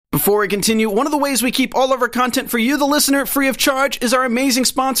Before we continue, one of the ways we keep all of our content for you, the listener, free of charge is our amazing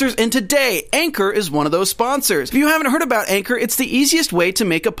sponsors, and today, Anchor is one of those sponsors. If you haven't heard about Anchor, it's the easiest way to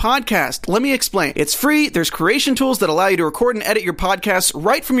make a podcast. Let me explain. It's free, there's creation tools that allow you to record and edit your podcasts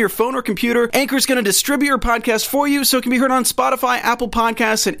right from your phone or computer. Anchor's going to distribute your podcast for you so it can be heard on Spotify, Apple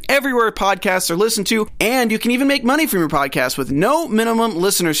Podcasts, and everywhere podcasts are listened to, and you can even make money from your podcast with no minimum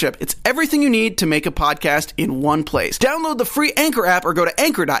listenership. It's everything you need to make a podcast in one place. Download the free Anchor app or go to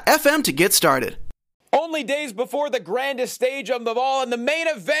anchor.fm to get started. Only days before the grandest stage of them all, and the main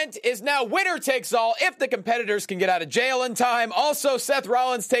event is now winner takes all if the competitors can get out of jail in time. Also, Seth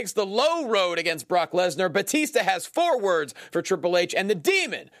Rollins takes the low road against Brock Lesnar. Batista has 4 words for Triple H, and the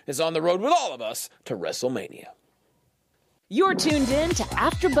Demon is on the road with all of us to WrestleMania. You're tuned in to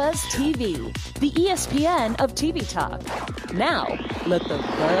AfterBuzz TV, the ESPN of TV talk. Now, let the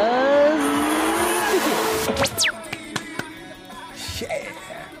buzz begin. Yeah.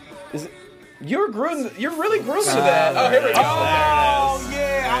 You're really grooving to that. Oh, here we go. Oh,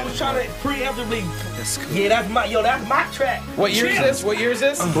 yeah. I was trying to preemptively. Yeah, that's my track. What year is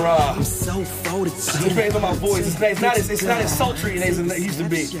this? Bruh. I'm so folded. It depends on my voice. It's not as sultry as it used to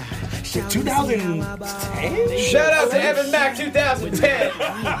be. 2010? Shout out to Evan Mack, 2010.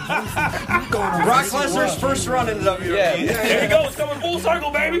 Brock Lesnar's first run in the WWE. Yeah. There you go. It's coming full circle,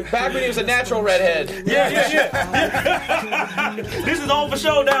 baby. Back when he was a natural redhead. Yeah. This is all for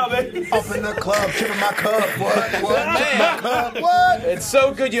show now, baby. Up in the club, chipping my cup. What? Man. My cup. What? It's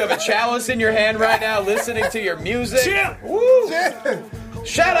so good you have a chalice in your hand right now listening to your music. Chip. Woo. Chip.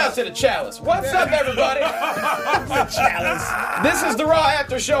 Shout out to the Chalice. What's up, everybody? Chalice. This is the Raw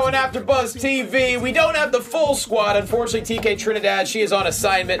After Show on AfterBuzz TV. We don't have the full squad. Unfortunately, TK Trinidad, she is on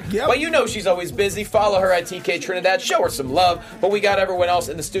assignment. Yep. But you know she's always busy. Follow her at TK Trinidad. Show her some love. But we got everyone else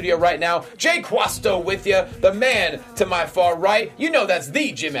in the studio right now. Jay Quasto with you. The man to my far right. You know that's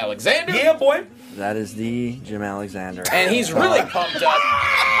the Jim Alexander. Yeah, boy. That is the Jim Alexander. And he's really pumped up.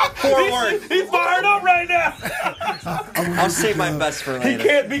 He's fired up right now. I'll save my best for He later.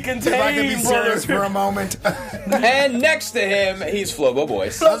 can't be contained, If I can be serious for a moment. And next to him, he's Flobo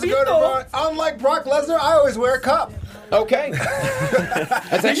Boyce. How's it going, everyone? Unlike Brock Lesnar, I always wear a cup. Okay.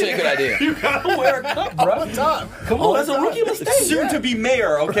 That's actually a good idea. You gotta wear a cup, bro. All the time. Come on, that's a rookie mistake. Soon to be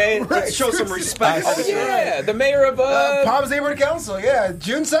mayor, okay? Let's show some respect. Oh, yeah. The mayor of... Palms Neighborhood Council, yeah.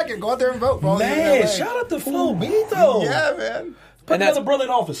 June 2nd. Go out there and vote. Man, shout out to Flo Bito. Yeah, man. Put And that's- another brother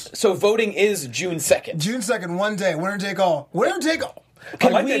in office. So voting is June 2nd. June 2nd, one day. Winner take all. Winner take all. I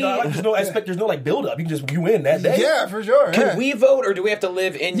like that. I like there's no like build up. You can just win that day. Yeah, for sure. Can we vote, or do we have to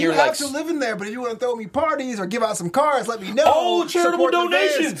live in You your have like? to live in there, but if you want to throw me parties or give out some cards, let me know. Oh, charitable Support the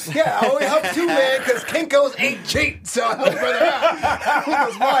donations. fans. Yeah, I only help too, man, because Kinko's ain't cheap, so I help brother out with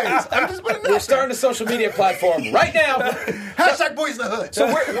those wires. I'm just putting it We're out starting a social media platform right now. there. Hashtag Boys in the Hood. So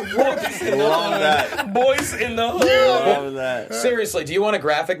Love that. Boys in the hood. Love that. seriously, do you want a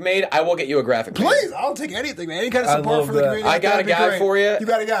graphic made? I will get you a graphic made. Please, I'll take anything, man. Any kind of I support love from the that. community. I got a that'd be guy great. for you. You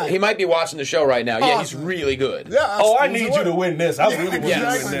got a guy. He might be watching the show right now. Yeah, he's Awesome. really good. Yeah. Oh, I need you to win this. I really want you to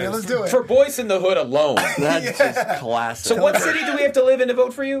Exactly, win man. this. Let's do it. For Boys in the Hood alone. That's just classic. So what city do we have to live in to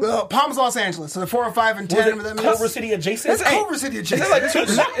vote for you? Palms, Los Angeles. So the 4 or 5 and 10 of them. Culver City adjacent? It's Culver City Is adjacent.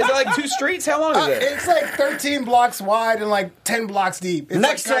 it like two streets? How long is it? It's like 13 blocks wide and like 10 blocks deep. It's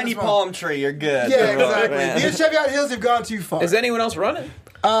Next like to any small. palm tree, you're good. Yeah, Good luck, exactly. man. The Cheviot Hills have gone too far. Is anyone else running?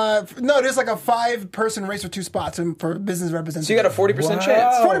 No, there's like a 5-person race with 2 spots for business representative. So you got a 40%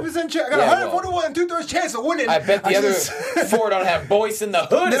 chance. 40% chance. I got Yeah, 141 and 2/3 chance of winning. I bet the other 4 don't have Boys in the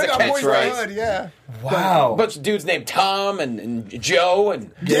Hood as They a got Boys in the catchphrase. Hood, yeah. Wow. A bunch of dudes named Tom and Joe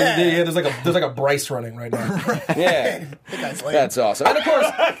and Yeah, there's like a Bryce running right now. yeah. That guy's lame. That's awesome. And of course,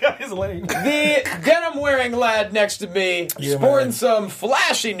 He's lame. the denim-wearing lad next to me, Yeah, sporting man. some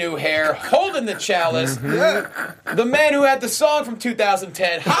flashy new hair, holding the chalice, Yeah. the man who had the song from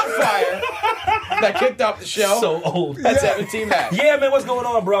 2010, Hot Fire, that kicked off the show. So old. That's 17 Mac. Yeah, man, what's going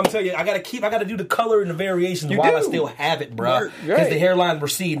on, bro? I'm telling you, I gotta do the color and the variations while I do. still have it, bro. Right. Because the hairline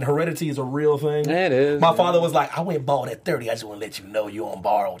receding, heredity is a real thing. It is. My father was like, I went bald at 30. I just want to let you know you're on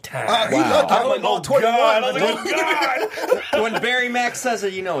borrowed time. He lucky. I'm like, oh, 21. God. I was like, oh, God. When Barry Mack says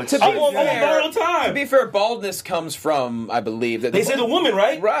it, you know it's To be I'm on fair- borrowed To time. be fair, baldness comes from, I believe, that They say the woman,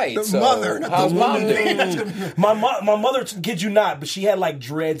 right? right. The so mother, not the how's mom woman. doing? My mother, kid you not, but she had like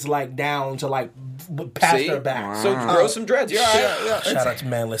dreads like down to like past See? her back. So grow some dreads. You're all right. Shout out to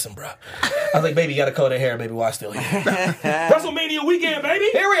man, listen, bro. I was like, baby, you gotta color that hair, baby, while I still here. WrestleMania weekend, baby.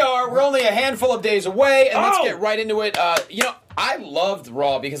 Here we are. We're only a handful of days away, and let's Oh. get right into it. You know, I loved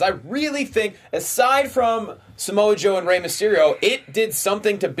Raw because I really think, aside from Samoa Joe and Rey Mysterio, it did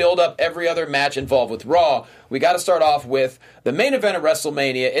something to build up every other match involved with Raw. We got to start off with the main event of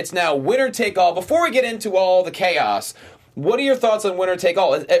WrestleMania. It's now winner take all. Before we get into all the chaos, what are your thoughts on winner take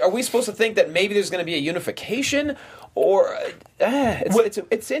all? Are we supposed to think that maybe there's going to be a unification? Or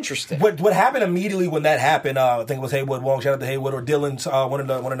it's interesting. What happened immediately when that happened? I think it was Haywood Wong. Shout out to Haywood or Dylan's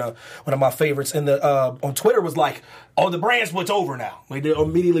one of my favorites. And on Twitter was like, "Oh, the brand split's over now." Like they're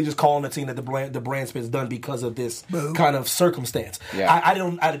immediately just calling the team that the brand split's done because of this kind of circumstance.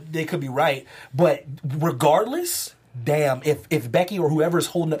 Yeah. They could be right, but regardless, damn, if Becky or whoever is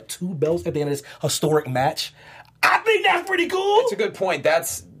holding up 2 belts at the end of this historic match, I think that's pretty cool. That's a good point.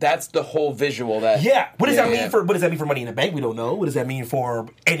 That's the whole visual. What does that mean for Money in the Bank? We don't know. What does that mean for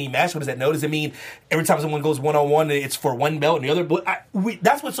any match? What does that know? Does it mean every time someone goes 1-on-1, it's for one belt and the other?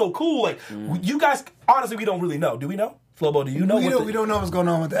 That's what's so cool. Like you guys, honestly, we don't really know. Do we know? Flobo, do you know? We don't know what's going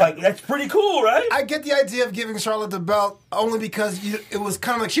on with that. Like that's pretty cool, right? I get the idea of giving Charlotte the belt only because it was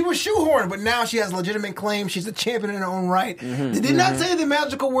kind of like she was shoehorned, but now she has legitimate claim. She's a champion in her own right. They did not say the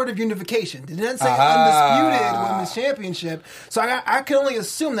magical word of unification. They did not say undisputed women's championship. So I can only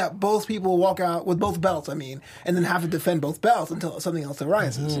assume that both people will walk out with both belts. I mean, and then have to defend both belts until something else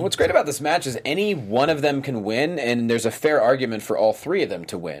arises. What's great about this match is any one of them can win, and there's a fair argument for all 3 of them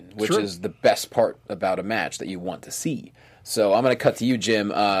to win, which is the best part about a match that you want to see. So I'm going to cut to you, Jim.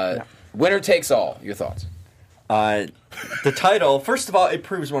 Winner takes all. Your thoughts? The title, first of all, it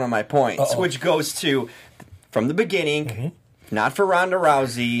proves one of my points, which goes to, from the beginning, not for Ronda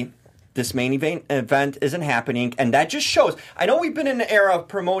Rousey, this main event isn't happening, and that just shows. I know we've been in an era of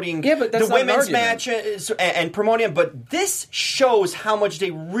promoting the women's matches and promoting it, but this shows how much they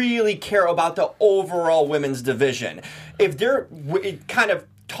really care about the overall women's division. If they're kind of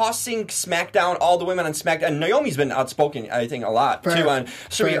tossing SmackDown, all the women on SmackDown, and Naomi's been outspoken, I think, a lot, too, on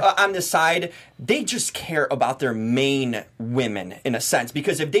the side. They just care about their main women, in a sense,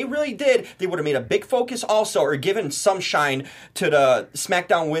 because if they really did, they would have made a big focus also, or given some shine to the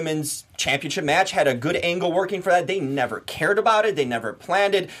SmackDown Women's Championship match, had a good angle working for that. They never cared about it. They never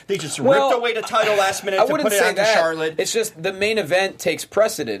planned it. They just ripped away the title last minute to put it on to Charlotte. It's just the main event takes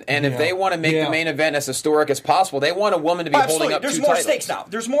precedent, and if they want to make the main event as historic as possible, they want a woman to be holding up 2 titles. There's more stakes now.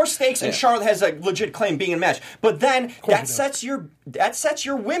 There's more stakes, and Charlotte has a legit claim being in a match. But then that sets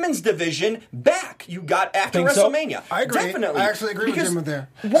your women's division back. You got after WrestleMania. I agree. Definitely. I actually agree with Jim there.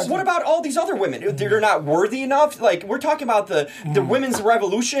 What about all these other women? They're not worthy enough? Like, we're talking about the women's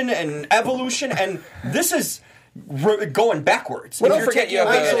revolution and evolution, and this is going backwards. Well, don't forget you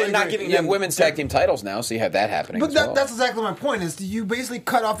have women's tag team titles now, so you have that happening. But that's exactly my point. Is you basically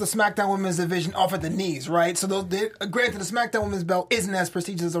cut off the SmackDown Women's division off at the knees, right? So granted, the SmackDown Women's belt isn't as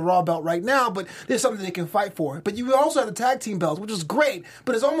prestigious as a Raw belt right now, but there's something they can fight for. But you also have the tag team belts, which is great.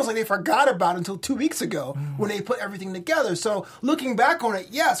 But it's almost like they forgot about it until 2 weeks ago when they put everything together. So looking back on it,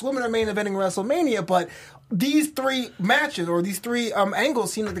 yes, women are main eventing WrestleMania, but these 3 matches or these 3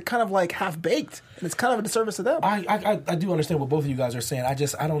 angles seem like they're kind of like half baked, and it's kind of a disservice to them. I do understand what both of you guys are saying.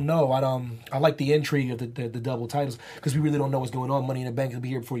 I don't know. I like the intrigue of the double titles because we really don't know what's going on. Money in the Bank will be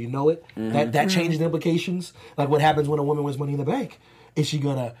here before you know it. That changes the implications. Like what happens when a woman wins Money in the Bank? Is she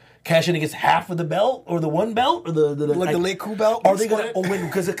gonna cash in against half of the belt or the one belt or the late coup belt? Are they gonna win?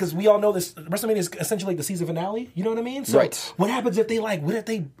 Because we all know this WrestleMania is essentially like the season finale. You know what I mean? So what happens if they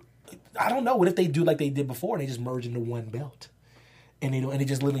I don't know. What if they do like they did before and they just merge into one belt? And they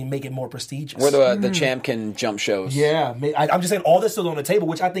just literally make it more prestigious. Where the champ can jump shows. Yeah. I'm just saying all this is on the table,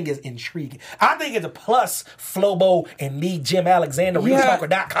 which I think is intriguing. I think it's a plus, Flobo and me, Jim Alexander,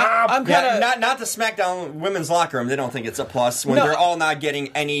 RealTalker.com. I'm kind of... Not the SmackDown women's locker room. They don't think it's a plus when they're all not getting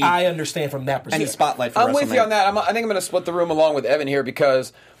any... I understand from that perspective. Any spotlight for I'm with you on that. I think I'm going to split the room along with Evan here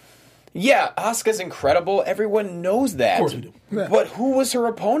because... Yeah, Asuka's incredible. Everyone knows that. Of course we do. Yeah. But who was her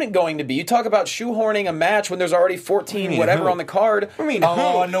opponent going to be? You talk about shoehorning a match when there's already 14 whatever on the card. I mean, who?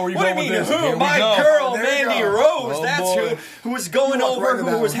 I know where you're going with this. Who? My girl, Mandy Rose. That's who was going over,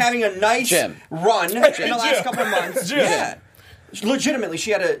 who was having a nice run in the last couple of months. Yeah. Legitimately,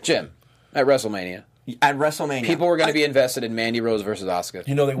 she had a... Jim, at WrestleMania. At WrestleMania. People were going to be invested in Mandy Rose versus Asuka.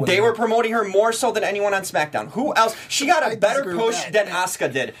 You know they were promoting her more so than anyone on SmackDown. Who else? She got a better push than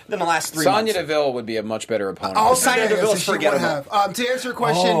Asuka did than the last 3 months. Sonya Deville would be a much better opponent. Sonya Deville is forgettable. To answer your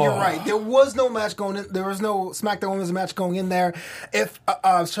question, you're right. There was no match going in. There was no SmackDown Women's match going in there. If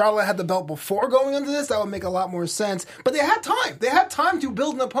Charlotte had the belt before going into this, that would make a lot more sense. But they had time. They had time to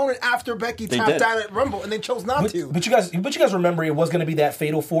build an opponent after Becky tapped out at Rumble, and they chose not to. But you guys remember it was going to be that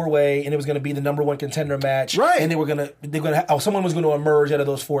fatal 4-way, and it was going to be the number 1 contender contender match, Right. and someone was gonna emerge out of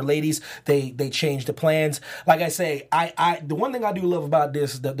those 4 ladies. They changed the plans. Like I say, the one thing I do love about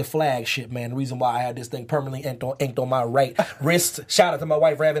this is the flag shit, man. The reason why I had this thing permanently inked on my right wrist. Shout out to my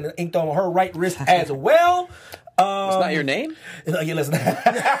wife for having it inked on her right wrist as well. It's not your name? Yeah, listen.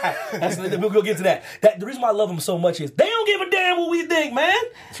 We'll get to that. The reason why I love them so much is they don't give a damn what we think, man.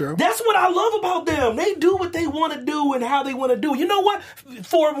 True. That's what I love about them. They do what they want to do and how they want to do it. You know what?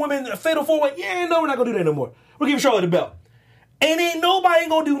 4 women, fatal 4-way. Yeah, no, we're not gonna do that no more. We're giving Charlotte the belt. And ain't nobody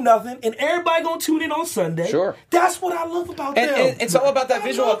gonna do nothing, and everybody gonna tune in on Sunday. Sure. That's what I love about them. And it's all about that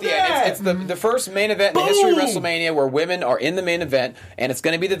visual at the end. It's the first main event in the history of WrestleMania where women are in the main event, and it's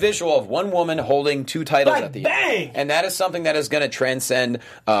going to be the visual of one woman holding 2 titles at the end. And that is something that is going to transcend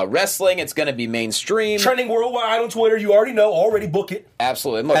wrestling. It's going to be mainstream. Trending worldwide on Twitter. You already know. Already book it.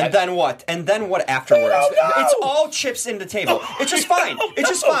 Absolutely. And then what? And then what afterwards? It's all chips in the table. It's just fine. It's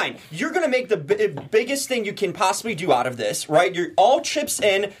just fine. You're going to make the biggest thing you can possibly do out of this, right? You're all chips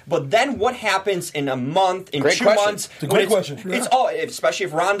in, but then what happens in a month, in 2 months? It's a great question. It's all, especially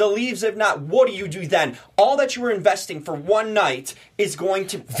if Ronda leaves. If not, what do you do then? All that you were investing for one night is going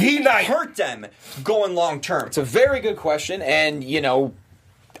to hurt them going long term. It's a very good question, and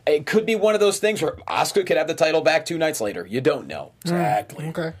it could be one of those things where Asuka could have the title back 2 nights later. You don't know. Exactly.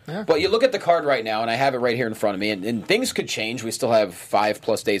 Okay. Yeah. But you look at the card right now, and I have it right here in front of me, and things could change. We still have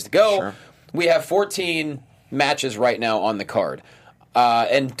 5+ days to go. Sure. We have 14 matches right now on the card.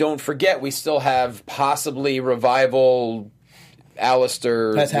 And don't forget, we still have possibly Revival,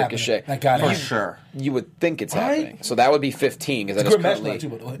 Alistair, That's Ricochet. happening. For sure. You would think it's happening. So that would be 15, because that is Good match currently too,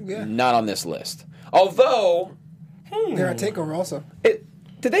 by the way. Yeah. not on this list. Although, They're at TakeOver also. did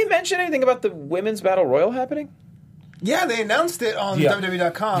they mention anything about the Women's Battle Royal happening? Yeah, they announced it on Yeah.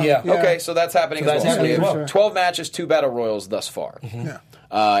 WWE.com. Yeah. Okay, so that's happening So as that's well. So we happening have as well. 12 matches, 2 Battle Royals thus far. Yeah.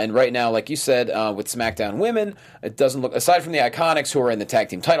 And right now, like you said, with SmackDown Women, it doesn't look, aside from the Iconics who are in the tag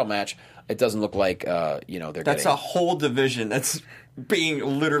team title match, it doesn't look like they're That's getting... a whole division that's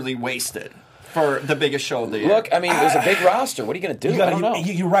being literally wasted for the biggest show of the year. Look, I mean, there's a big roster. What are you going to do? I don't know.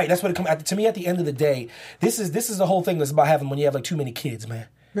 You're right. That's what it comes to me. At the end of the day, this is the whole thing that's about having when you have like too many kids, man.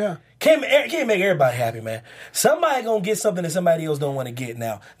 Yeah. Can't make everybody happy, man. Somebody gonna get something that somebody else don't want to get.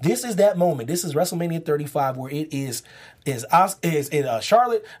 Now, this is that moment. This is WrestleMania 35, where it is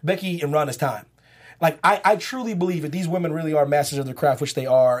Charlotte, Becky, and Ronda's time. Like, I truly believe that these women really are masters of their craft, which they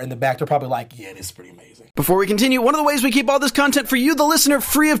are. In the back, they're probably like, yeah, this is pretty amazing. Before we continue, one of the ways we keep all this content for you, the listener,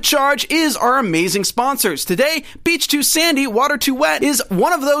 free of charge is our amazing sponsors. Today, Beach Too Sandy, Water Too Wet is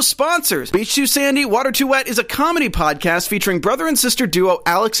one of those sponsors. Beach Too Sandy, Water Too Wet is a comedy podcast featuring brother and sister duo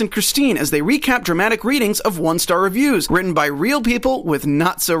Alex and Christine as they recap dramatic readings of 1-star reviews written by real people with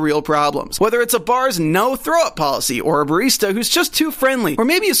not-so-real problems. Whether it's a bar's no throw-up policy, or a barista who's just too friendly, or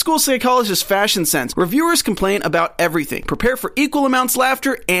maybe a school psychologist's fashion sense, reviewers complain about everything. Prepare for equal amounts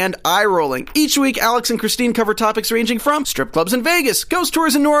laughter and eye-rolling. Each week, Alex and Christine cover topics ranging from strip clubs in Vegas, ghost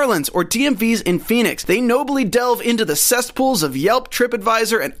tours in New Orleans, or DMVs in Phoenix. They nobly delve into the cesspools of Yelp,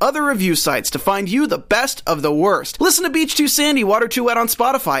 TripAdvisor, and other review sites to find you the best of the worst. Listen to Beach Too Sandy, Water Too Wet on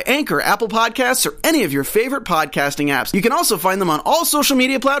Spotify, Anchor, Apple Podcasts, or any of your favorite podcasting apps. You can also find them on all social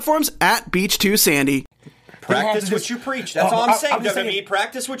media platforms at Beach Too Sandy. Practice what you preach. That's all I'm saying. WWE,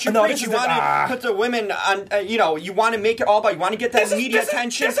 practice what you preach. You want to put the women on, you want to make it all about, you want to get that media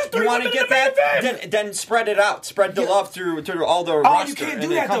attention, you want to get that, then spread it out. Spread the love through all the roster. You can't do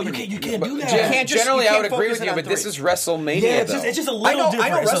that, though. You can't do that. Generally, I would agree with you, but this is WrestleMania, Yeah, though. it's just a little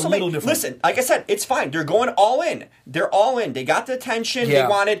different. I know, It's a little different. Listen, like I said, it's fine. They're going all in. They're all in. They got the attention they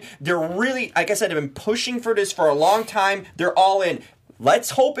wanted. They're really, like I said, they've been pushing for this for a long time. They're all in.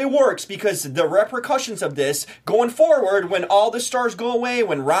 Let's hope it works, because the repercussions of this going forward, when all the stars go away,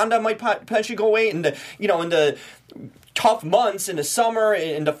 when Ronda might potentially go away, in the tough months in the summer,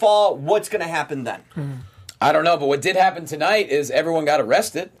 in the fall, what's going to happen then? I don't know, but what did happen tonight is everyone got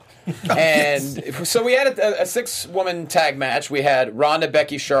arrested. And so we had a 6-woman tag match. We had Ronda,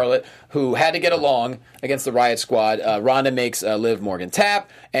 Becky, Charlotte, who had to get along against the Riot Squad. Ronda makes Liv Morgan tap,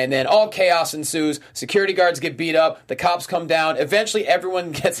 and then all chaos ensues. Security guards get beat up. The cops come down. Eventually,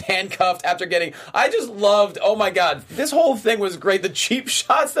 everyone gets handcuffed after getting... I just loved... Oh, my God. This whole thing was great. The cheap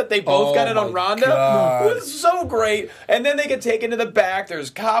shots that they both got in on Ronda was so great. And then they get taken to the back. There's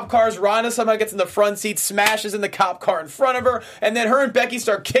cop cars. Ronda somehow gets in the front seat, smashes in the cop car in front of her, and then her and Becky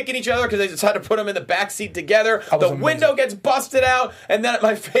start kicking kicking each other because they decided to put them in the back seat together. The amazing. window gets busted out, and then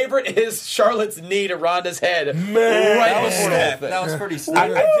my favorite is Charlotte's knee to Ronda's head. Man, Right before the whole thing. That was pretty sick.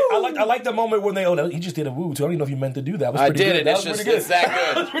 I like the moment when he just did a woo too. I don't even know if you meant to do that. It was I pretty did good. it. That It's was just pretty it's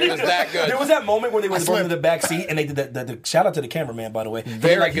that good. It was that good. There was that moment where they were going to the back seat and they did the shout out to the cameraman, by the way.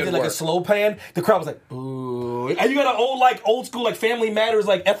 Very he good did like a work. slow pan. The crowd was like, ooh. And you got an old school like Family Matters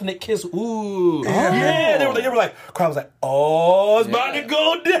like ethnic kiss. Ooh. Yeah. They were like, crowd was like, oh, it's about to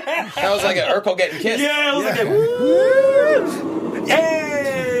go down. That was like an Urkel getting kissed. Yeah, it was like woo.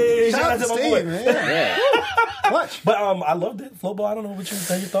 Hey. Shout out to my Steve, boy. man. Yeah. Clutch. But I loved it. Flowball, I don't know what your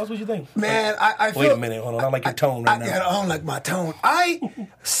thoughts. What you think? Man, I feel... Wait a minute. Hold on. I like your tone right now. Yeah, I don't like my tone.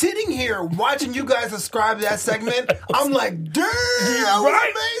 Sitting here watching you guys describe that segment, I'm like, damn, that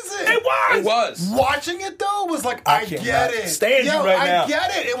was amazing. It was. Watching it though was like, I cannot get it. stand you right now. I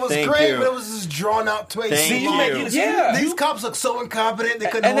get it. It was Thank great, you. but it was just drawn out to a Thank you. Yeah. These cops look so incompetent. They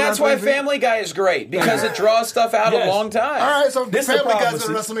couldn't. And hold that's on to why anything. Family Guy is great, because it draws stuff out Yes. a long time. All right, so This is the Family problem, Guy's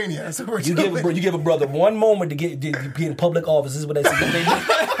at see? WrestleMania. That's what we're You doing. give a brother one moment to be in public office. This is what they say.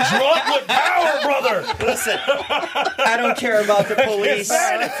 Drunk with power, brother. Listen, I don't care about the police.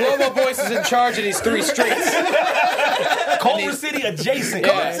 Flomo Boyce is in charge of these 3 streets. Culver City adjacent.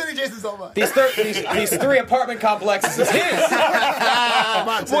 Yeah. man. City Jason's over. These 3 apartment complexes is his.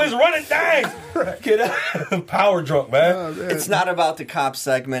 Boys running things. Get up. Power drunk, man. It's not about the cop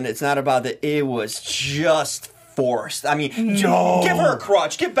segment. It's not about the. It was just forced. I mean, No. give her a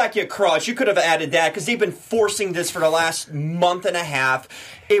crutch. Give Becky a crutch. You could have added that because they've been forcing this for the last month and a half.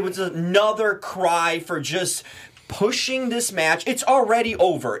 It was another cry for just pushing this match. It's already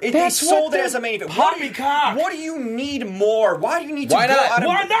over. They That's sold what it as a main event. Poppycock. What do you need more? Why do you need to Why go not? out of...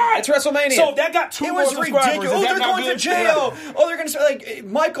 Why not? It's WrestleMania. So if that got 2 It more was subscribers. ridiculous. Is Oh, that they're not going good? to jail. Oh, they're going to like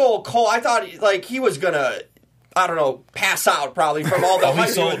Michael Cole. I thought like he was going to, I don't know, pass out probably from all the. Oh, he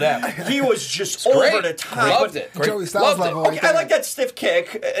sold that. He was just Great. over the top. Loved it. Joey Styles Loved it. level. Okay, I like that stiff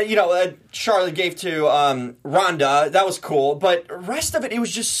kick, Charlotte gave to Ronda. That was cool, but the rest of it, it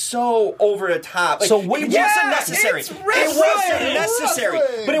was just so over the top. Like, So what- it Yeah, wasn't necessary. it's It wrestling. wasn't necessary,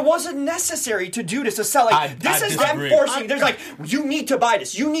 Wrestling. but it wasn't necessary to do this. To sell like this I is them disagree. forcing. There's like you need to buy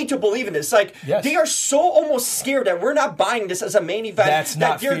this. You need to believe in this. Like Yes. they are so almost scared that we're not buying this as a main event. That's that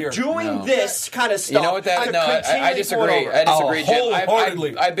not they're fair. doing this kind of stuff. You know what that? to No, I continually disagree. go over. I disagree, Jim.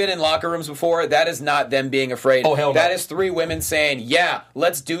 Wholeheartedly. I've been in locker rooms before. That is not them being afraid. Oh, hell no. That is 3 women saying, "Yeah,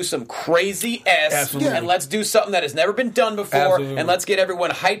 let's do some crazy Absolutely. and let's do something that has never been done before, Absolutely. and let's get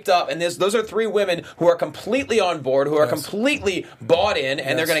everyone hyped up." And those are 3 women who are completely on board, who are completely bought in,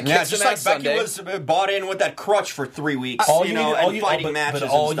 and they're going to Yeah, kick just some like ass Becky Sunday. was bought in with that crutch for 3 weeks, All you you know, need- and all you- fighting but matches.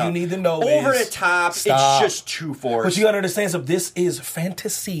 all and you stuff. need to know over is the top. stop. It's just too forced. But you gotta understand something. This is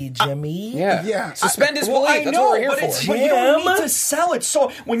fantasy, Jimmy. Yeah. Suspend his Well, belief. I That's know, what we're here but, for. it's, but you don't Jim. need to sell it.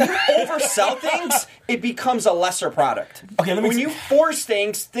 So when you oversell things, it becomes a lesser product. Okay, let me when t- you force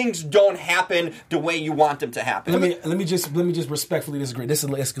things don't happen the way you want them to happen. Let me just respectfully disagree. This is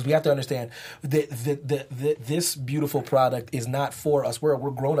because we have to understand that this beautiful product is not for us. We're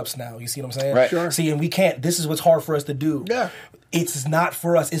grown ups now. You see what I'm saying? Right. Sure. See, and we can't. This is what's hard for us to do. Yeah. It's not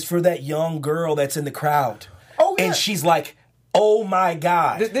for us. It's for that young girl that's in the crowd. Oh, yeah. And she's like, "Oh my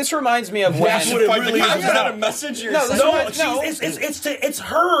God." This reminds me of when. That's what it really is Is that about. a message you're No, saying? this No, reminds- no. it's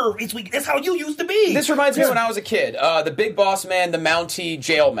her. It's how you used to be. This reminds me of when I was a kid. The Big Boss Man, the Mountie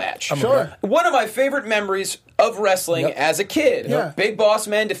jail match. Sure. One of my favorite memories of wrestling Yep. as a kid. Yeah. Big Boss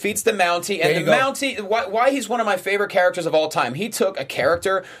Man defeats the Mountie, There and you the go. Mountie. Why he's one of my favorite characters of all time. He took a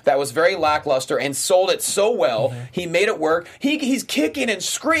character that was very lackluster and sold it so well. Mm-hmm. He made it work. He's kicking and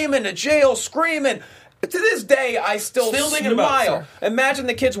screaming to jail, screaming. To this day, I still thinking about it, smile. sir. Imagine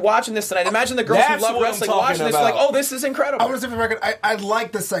the kids watching this tonight. Imagine the girls That's who love what I'm wrestling talking watching this, about. like, oh, this is incredible. I want to say for the record, I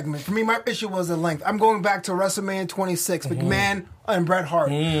like the segment. For me, my issue was the length. I'm going back to WrestleMania 26, McMahon and Bret Hart.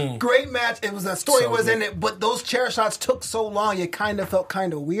 Great match. It was a story So was in good. it, but those chair shots took so long, you kind of felt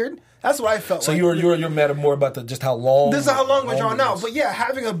kind of weird. That's what I felt. So like. you're mad more about just how long. This is how long we're drawn it out. is. But yeah,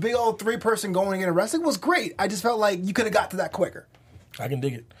 having a big old 3-person going into wrestling was great. I just felt like you could have got to that quicker. I can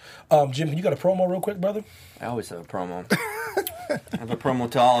dig it. Jim, can you got a promo real quick, brother? I always have a promo. I have a promo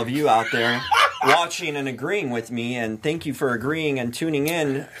to all of you out there watching and agreeing with me, and thank you for agreeing and tuning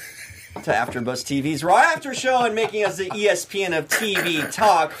in to AfterBuzz TV's Raw After Show and making us the ESPN of TV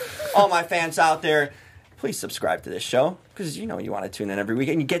talk. All my fans out there, please subscribe to this show because you know you want to tune in every week,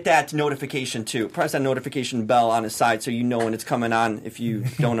 and you get that notification too. Press that notification bell on the side so you know when it's coming on if you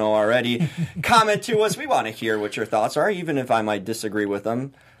don't know already. Comment to us. We want to hear what your thoughts are, even if I might disagree with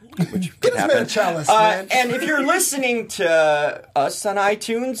them. Which could man happen. a chalice, man. And if you're listening to us on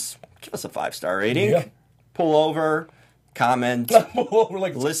iTunes, give us a 5-star rating. Yeah. Pull over, comment,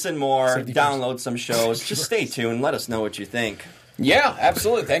 Like, listen more, safety download some shows. Just stay tuned. Let us know what you think. Yeah,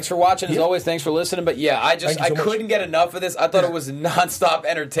 absolutely. Thanks for watching. As always, thanks for listening. But yeah, I couldn't get enough of this. I thought it was nonstop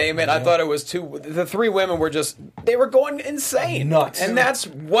entertainment. I thought it was the three women were they were going insane. Nuts. And that's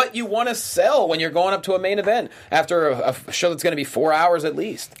what you want to sell when you're going up to a main event after a show that's going to be 4 hours at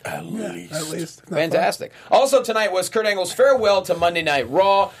least. At least. Fantastic. Also tonight was Kurt Angle's farewell to Monday Night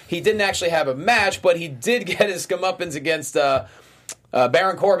Raw. He didn't actually have a match, but he did get his comeuppance against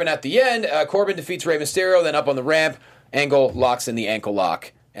Baron Corbin at the end. Corbin defeats Rey Mysterio, then up on the ramp. Angle locks in the ankle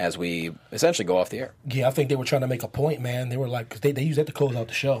lock as we essentially go off the air. Yeah, I think they were trying to make a point, man. They were like, because they used that to close out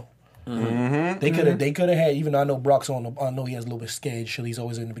the show. They could have had, even though I know Brock's I know he has a little bit of stage, he's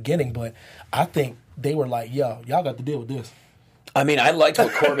always in the beginning, but I think they were like, yo, y'all got to deal with this. I mean, I liked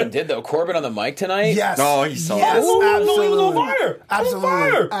what Corbin did, though. Corbin on the mic tonight? Yes. Oh, he's so yes, Ooh, absolutely. no, he was on fire. Absolutely.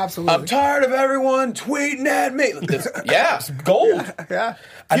 On fire. Absolutely. I'm tired of everyone tweeting at me. Yeah. Gold. Yeah.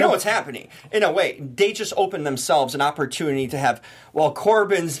 You know what's happening. In a way, they just opened themselves an opportunity to have,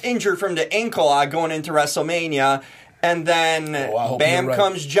 Corbin's injured from the ankle going into WrestleMania, and then bam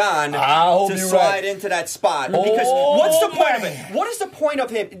comes John to slide into that spot. Because what's the point of it? What is the point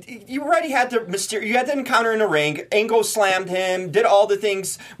of him? You already had you had the encounter in the ring. Angle slammed him, did all the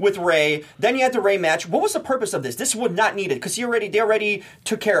things with Ray. Then you had the Ray match. What was the purpose of this? This was not needed because they already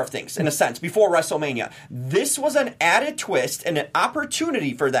took care of things in a sense before WrestleMania. This was an added twist and an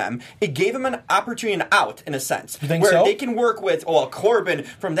opportunity for them. It gave them an opportunity and out in a sense think where so? they can work with Corbin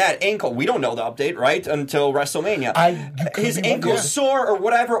from that ankle. We don't know the update right until WrestleMania. His ankle's sore or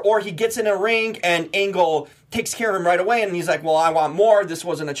whatever, or he gets in a ring and Angle takes care of him right away, and he's like, well, I want more. This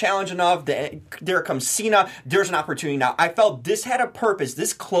wasn't a challenge enough. There comes Cena. There's an opportunity now. I felt this had a purpose.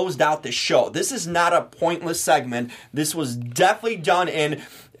 This closed out the show. This is not a pointless segment. This was definitely done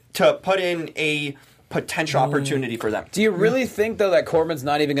to put in a potential opportunity for them. Do you really think, though, that Corbin's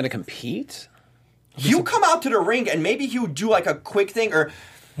not even going to compete? He'll come out to the ring, and maybe he'll do like a quick thing, or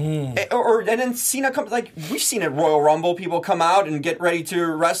and then Cena comes, like we've seen at Royal Rumble, people come out and get ready to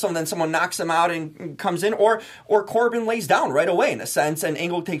wrestle, and then someone knocks them out and comes in, or Corbin lays down right away in a sense, and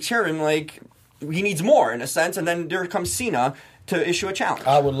Angle takes care of him like he needs more in a sense, and then there comes Cena to issue a challenge.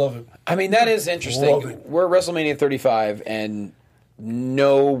 I would love it. I mean, that is interesting. We're at WrestleMania 35, and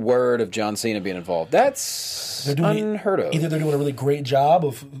no word of John Cena being involved. That's unheard of. Either they're doing a really great job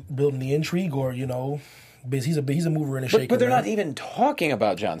of building the intrigue, or because he's a mover and a shaker. But they're not even talking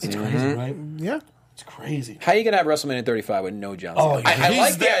about John Cena. It's crazy, right? Yeah. It's crazy. How are you going to have WrestleMania 35 with no John Cena? Oh, I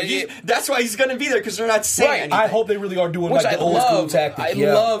like that. That's why he's going to be there, because they're not saying anything. I hope they really are doing like the old school tactic. I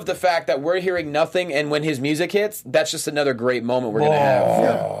love the fact that we're hearing nothing, and when his music hits, that's just another great moment we're going to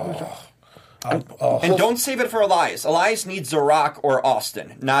have. And don't save it for Elias. Elias needs The Rock or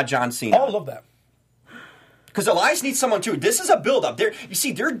Austin, not John Cena. I love that. Because Elias needs someone too. This is a build-up.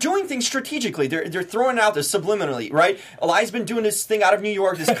 They're doing things strategically. They're throwing it out there subliminally, right? Elias been doing this thing out of New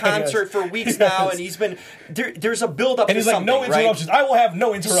York, this concert for weeks now, and he's been there's a build-up. And he's to like, no interruptions. Right? I will have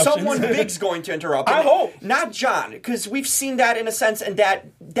no interruptions. Someone big's going to interrupt. I hope not John, because we've seen that in a sense, and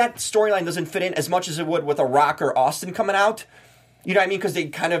that storyline doesn't fit in as much as it would with a Rock or Austin coming out. You know what I mean? Because they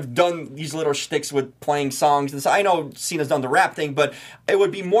kind of done these little shticks with playing songs. And so I know Cena's done the rap thing, but it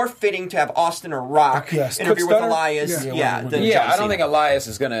would be more fitting to have Austin or Rock interview with Elias. I don't think Elias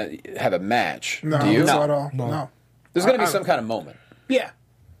is going to have a match. No, do you? not at all. No. There's going to be some kind of moment. Yeah.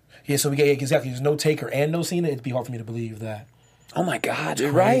 Yeah, so we get exactly. There's no Taker and no Cena. It'd be hard for me to believe that. Oh my God,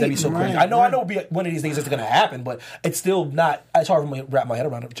 you're right. That'd be so crazy. I know it'll be one of these things that's going to happen, but it's still not. It's hard for me to wrap my head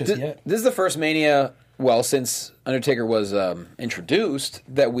around it just yet. This is the first Mania, since Undertaker was introduced,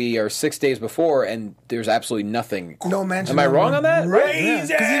 that we are 6 days before, and there's absolutely nothing. No mention. Am I wrong on that? Right.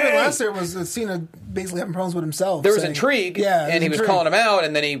 Because even last year was Cena basically having problems with himself. There was intrigue, and he was calling him out,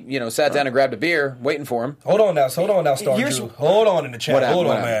 and then he sat down and grabbed a beer, waiting for him. Hold on now, Star Drew. Hold on in the chat. Hold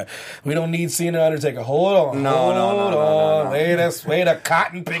on, man. We don't need Cena and Undertaker. Hold on. No. Wait a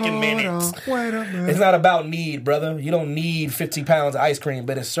cotton picking minutes. Wait a minute. It's not about need, brother. You don't need 50 pounds of ice cream,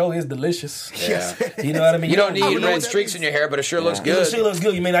 but it sure is delicious. Yeah. You know what I mean? You don't need red streaks in your hair, but it sure looks good. It sure looks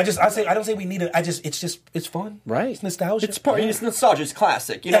good. You mean I don't say we need it. It's fun. Right. It's nostalgia. It's nostalgia. It's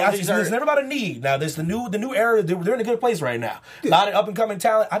classic. It's never about a need. Now there's the new era. They're in a good place right now. A lot of up and coming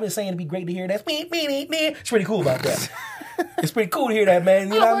talent. I've been saying it'd be great to hear that. It's pretty cool about that. It's pretty cool to hear that,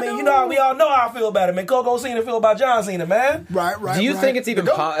 man. You know what I mean? You know, we all know how I feel about it, man. Coco Cena feel about John Cena, man. Right. Do you think it's even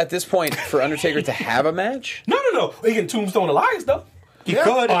at this point for Undertaker to have a match? No. He can tombstone Elias though. He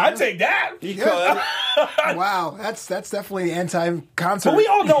could. Oh, I'd take that. He could. Wow, that's definitely anti-concert. But we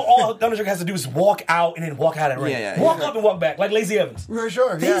all know all Undertaker has to do is walk out and then walk out of the ring. Walk up and walk back, like Lacey Evans. For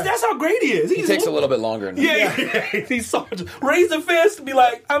sure, That's how great he is. He takes a little bit longer. He's so raise the fist, be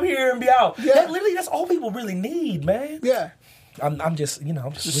like, I'm here and be out. Yeah. That's all people really need, man. Yeah. I'm just,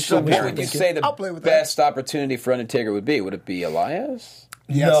 So what would you say the best opportunity for Undertaker would be? Would it be Elias?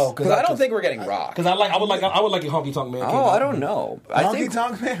 Yes. No, Because I don't think we're getting Rock. Because I would like a honky tonk man. Oh, I don't know. Honky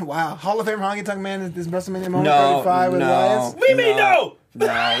Tonk Man? Wow. Hall of Fame Honky Tonk Man is WrestleMania moment No, 35 with Elias? What do you mean, no? No,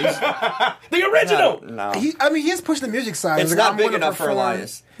 he's The original. no. He is pushing the music side. It's He's not I'm big gonna enough for perform.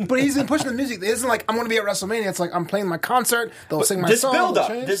 Elias. But he's been pushing the music. It isn't like, I'm going to be at WrestleMania. It's like, I'm playing my concert. They'll sing my song.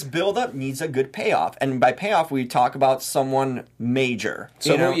 This build up needs a good payoff, and by payoff we talk about someone major.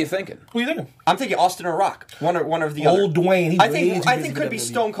 So who are you thinking? Who are you thinking? I'm thinking Austin or Rock, one of the other. Old Dwayne. I think could be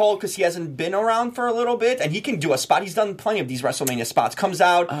Stone Cold because he hasn't been around for a little bit, and he can do a spot. He's done plenty of these WrestleMania spots. Comes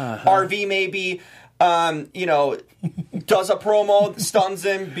out, RV maybe. Does a promo, stuns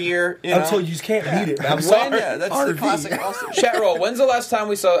him, beer. Until you just can't beat it. I'm sorry. Yeah, that's the classic Austin. Chat roll. When's the last time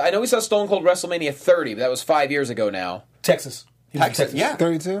we saw? I know we saw Stone Cold WrestleMania 30, but that was 5 years ago now. Texas. He was in Texas, yeah.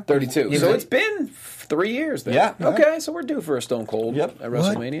 32? 32. So it's been 3 years then. Yeah. Okay, so we're due for a Stone Cold at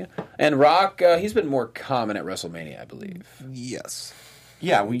WrestleMania. And Rock, he's been more common at WrestleMania, I believe. Yes.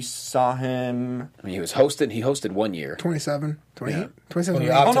 Yeah, we saw him. I mean, he hosted 1 year. 27, 28, Yeah. 27,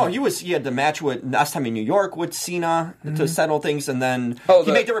 Yeah. 28. Oh no, he had the match with last time in New York with Cena to settle things, and then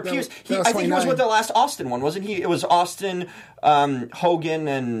he made the refuse. that was I think he was 29. with the last Austin one, wasn't he? It was Austin, Hogan,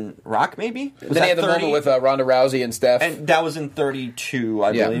 and Rock, maybe. Was Then he had that the 30? moment with Ronda Rousey and Steph. and that was in 32,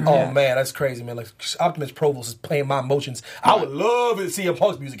 I Yeah. believe. Oh Yeah. man, that's crazy, man. Like Optimus Provost is playing my emotions. I would love to see a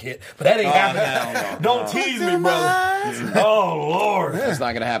Punk's music hit, but that ain't happening. hell no. Don't tease me, brother. Oh Lord. It's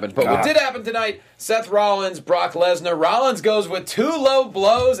not going to happen. But what did happen tonight, Seth Rollins, Brock Lesnar. Rollins goes with 2 low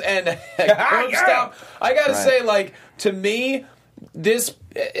blows and a curb stomp. I got to say, like, to me, this,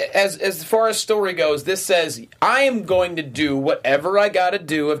 as far as story goes, this says, I am going to do whatever I got to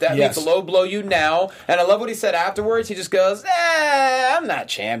do. If that means to low blow you now. And I love what he said afterwards. He just goes, I'm not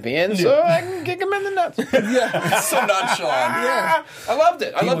champion, so I can kick him in the nuts. So nonchalant. Yeah. I loved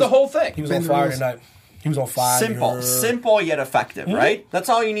it. I loved the whole thing. He was on fire tonight. He was on fire. Simple yet effective, right? That's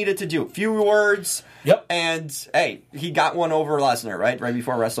all you needed to do. Few words. Yep. And hey, he got one over Lesnar, right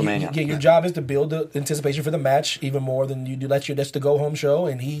before WrestleMania. Your job is to build the anticipation for the match even more than you do. That's the go home show,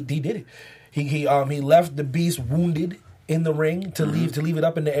 and he did it. He left the Beast wounded in the ring to leave it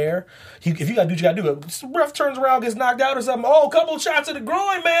up in the air. If you gotta do what you gotta do, the ref turns around, gets knocked out or something. Oh, a couple shots to the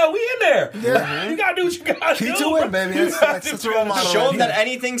groin, man. We in there. Yeah. You gotta do what you gotta do. Keep to win, baby. That's a role model. Show him that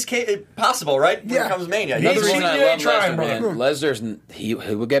anything's possible, right? When it comes Mania. Another He's- reason I he love ain't trying, Lesnar, bro. man. Lesnar's, he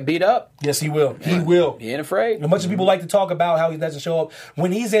will get beat up. Yes, he will. He will. He ain't afraid. As much as people like to talk about how he doesn't show up,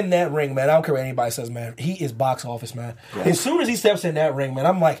 when he's in that ring, man, I don't care what anybody says, man, he is box office, man. Yeah. As soon as he steps in that ring, man,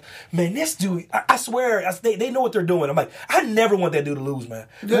 I'm like, man, this dude, I swear, they know what they're doing. I'm like, I never want that dude to lose, man.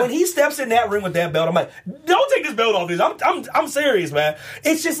 Yeah. When he steps in that ring with that belt, I'm like, don't take this belt off, dude. I'm serious, man.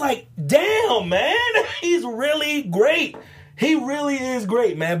 It's just like, damn, man, he's really great. He really is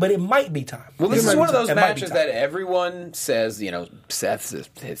great, man, but it might be time. Well, this is one of those matches that everyone says,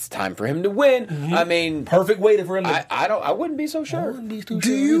 Seth, it's time for him to win. Mm-hmm. I mean, perfect way for him to. I wouldn't be so sure.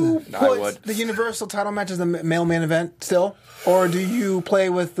 Do you put the Universal title match as the male main event still? Or do you play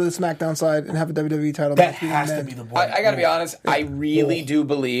with the SmackDown side and have a WWE title match? That has to be the one. I got to be honest. I really do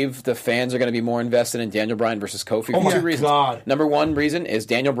believe the fans are going to be more invested in Daniel Bryan versus Kofi for 2 reasons. God. Number one reason is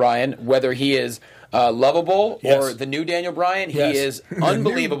Daniel Bryan, whether he is lovable or the new Daniel Bryan, he is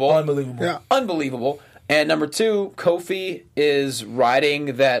unbelievable. Unbelievable. Yeah. Unbelievable. And number two, Kofi is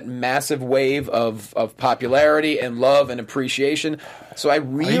riding that massive wave of popularity and love and appreciation. So I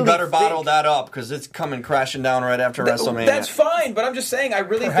really you better think bottle that up because it's coming crashing down right after WrestleMania. That's fine, but I'm just saying I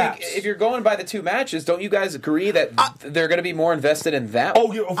really think if you're going by the 2 matches, don't you guys agree that they're going to be more invested in that?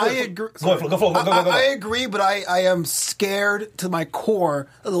 Oh, I agree. Go. I agree, but I am scared to my core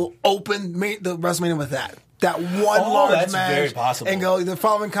that they'll open the WrestleMania with that. That one large that's match, very possible. and go, the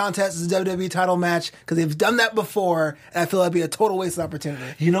following contest is a WWE title match, because they've done that before, and I feel that'd be a total waste of opportunity.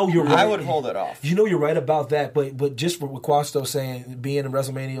 You're right. I would hold it off. You're right about that, but just for what Quasto saying, being in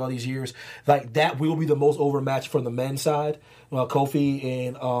WrestleMania all these years, like that will be the most over match from the men's side. Well, Kofi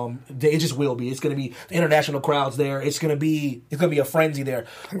and it just will be. It's going to be international crowds there. It's going to be a frenzy there.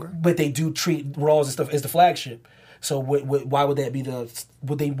 But they do treat Raw as the flagship. So why would that be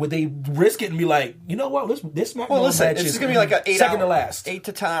would they risk it and be like, you know what, this match? Well, listen, this is going to be like an 8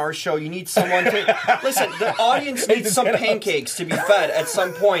 to 10 hour show. You need someone to listen. The audience needs some pancakes to be fed at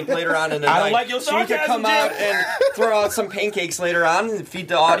some point later on in the night. I don't like your sarcasm, so you can come out and throw out some pancakes later on and feed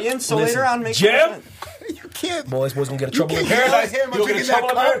the audience. So later on, make Jim. You can't. Boys gonna get in trouble in paradise. You'll get in trouble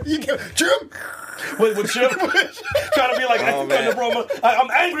in paradise. Jim. With Chip trying to be like, I'm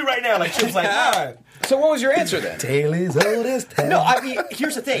angry right now. Like Chip's like, all right. So what was your answer then? Taylor's oldest town. No, I mean,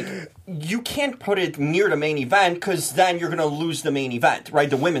 here's the thing. You can't put it near the main event because then you're going to lose the main event, right?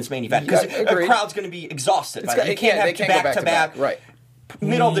 The women's main event. Because the crowd's going to be exhausted. You can't have back-to-back. Right.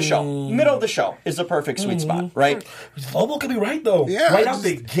 Middle of the show. Middle of the show is the perfect sweet spot, right? Lobo could be right, though. Yeah, right out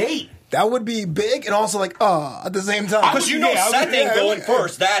the gate. That would be big and also like, at the same time. Because Seth ain't going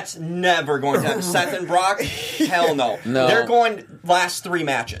first. That's never going to happen. Seth and Brock? Hell no. They're going last 3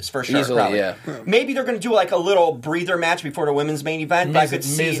 matches for sure. Easily, probably. yeah. Maybe they're going to do like a little breather match before the women's main event. I could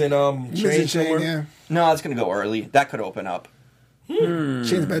see. Miz and Shane, yeah. No, it's going to go early. That could open up.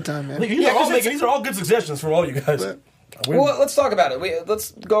 Change bedtime, man. These are all good suggestions from all you guys. Well, let's talk about it.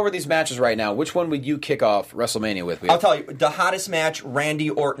 Let's go over these matches right now. Which one would you kick off WrestleMania with? I'll tell you, the hottest match, Randy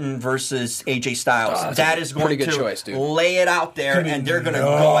Orton versus AJ Styles. That is going to choice, dude. Lay it out there, and they're going to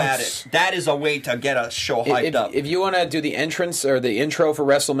go at it. That is a way to get a show hyped up. If you want to do the entrance or the intro for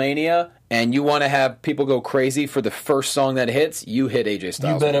WrestleMania, and you want to have people go crazy for the first song that hits, you hit AJ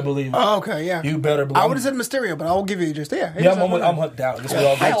Styles. You better believe it. Oh, okay, yeah. You better believe it. I would have said Mysterio, but I will give you AJ Styles. Yeah, I'm hooked out.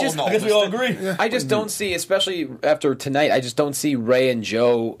 I guess we all agree. Yeah. I just don't see, especially after tonight, I just don't see Ray and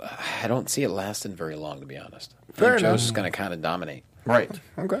Joe. I don't see it lasting very long, to be honest. Fair enough. Joe's just going to kind of dominate. Right.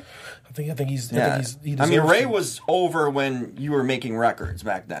 Okay. I think he's. Yeah. I mean, Ray was over when you were making records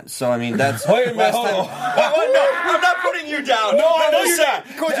back then. So I mean, that's. Wait a minute, hold on. No, I'm not putting you down. No, I know you're not.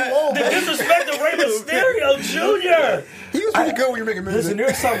 The disrespect of Ray Mysterio Jr. He was pretty good when you were making music.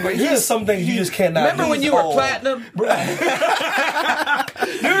 Listen, there's some things you just cannot. Remember when you were platinum?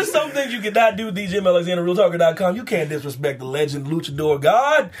 There's some things you cannot do. DJ Alexander, RealTalker.com. You can't disrespect the legend Luchador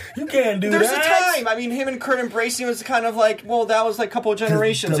God. You can't do There's that. a time. I mean, him and Kurt embracing was kind of like, well, that was like a couple of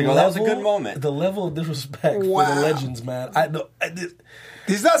generations ago. That was a good moment. The level of disrespect for the legends, man.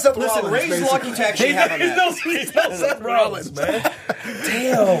 He's not Seth Listen, Rollins. Ray's lucky to actually have a match. He's no Seth Rollins, man.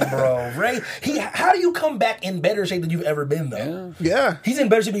 Damn, bro. Ray, how do you come back in better shape than you've ever been, though? Yeah. He's in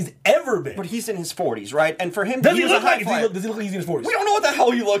better shape than he's ever been. But he's in his 40s, right? And for him, Does he look like he's he's in his 40s? We don't know what the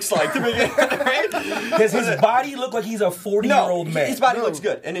hell he looks like to begin with, right? Does his body look like he's a 40-year-old man? His body looks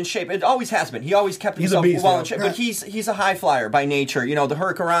good and in shape. It always has been. He always kept himself well in shape. But he's a high flyer by nature. You know, the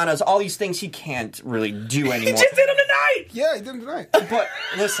Hurricanranas, all these things he can't really do anymore. He just did them tonight! Yeah, he did him tonight. But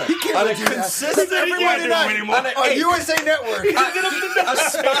listen, on a consistent every Monday night on USA Network. A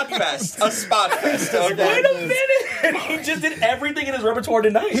spot fest. Okay? Wait a minute! He just did everything in his repertoire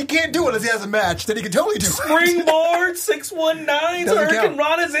tonight. He can't do it unless he has a match that he can totally do. Springboard, 619,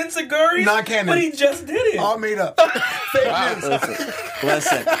 Hurricanranas, Insiguri. Not canon. But he just did it. All made up. Fake news.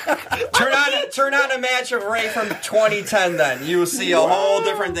 Listen. Turn on a match of Ray from 2010 then. You will see a whole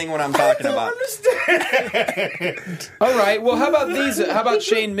different thing what I'm talking about. All right. Well, how about these? How about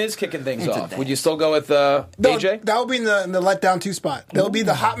Shane Miz kicking things off? Would you still go with AJ? That would be in the letdown 2 spot. That would be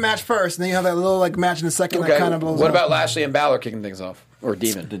the hot match first, and then you have that little match in the second that kind of blows What up. about Lashley and Balor kicking things off? Or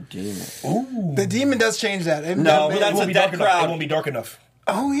Demon? The Demon. Ooh. The Demon does change that. No, that's a dead crowd. It won't be dark enough.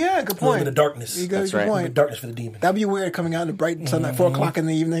 Oh, yeah, good A little point. bit of darkness. Good right. point. Darkness for the Demon. That'd be weird coming out in the bright sun at 4 o'clock in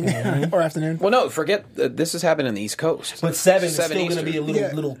the evening or afternoon. Well, no, forget this is happening on the East Coast. But 7 is still going to Eastern. be a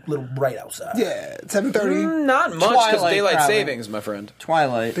little bright outside. Yeah, 7:30. Not much because Twilight, daylight probably. savings, my friend.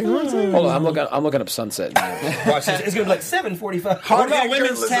 Twilight. Hold on, I'm looking up sunset. Watch this. It's going to be like 7:45. What Hard about hitting women's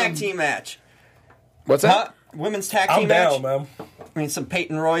journalism. tag team match? What's that? Women's tag I'm team down, match? man. I mean, some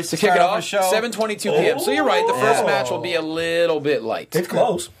Peyton Royce To kick it off off, the show. 7:22 p.m. So you're right. The first Oh. match will be a little bit light. It's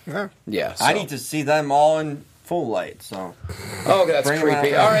close. Yeah. I so- need to see them all in full light, so. Oh, that's Bring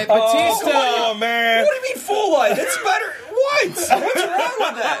creepy. them out. All right, Batista. Oh, man. What do you mean full light? It's better. What? What's wrong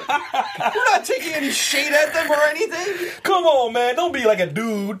with that? We're not taking any shade at them or anything. Come on, man. Don't be like a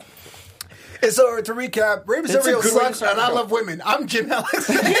dude. And so to recap, Rey It's a Mysterio good way to sucks, start and the I show. love women. I'm Jim Alex.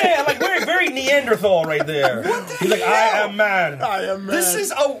 Yeah, like very, very Neanderthal right there. He's like, I am man. I am man. This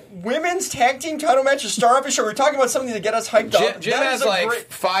is a women's tag team title match to start off a show. We're talking about something to get us hyped up. Jim That has is a like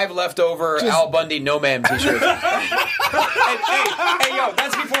great- 5 leftover Al Bundy No Man t-shirts. Hey, yo,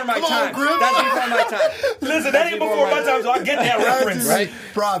 that's before my time. Grim. That's before my time. Listen, that ain't before my time, so I get that reference. Right.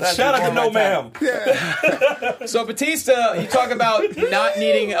 Props. Shout out to before No my time. Ma'am. So Batista, you talk about not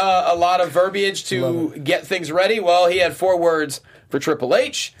needing a lot of verbiage to get things ready. Well, he had 4 words for Triple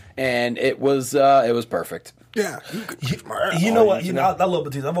H, and it was perfect. Yeah. You know what? I love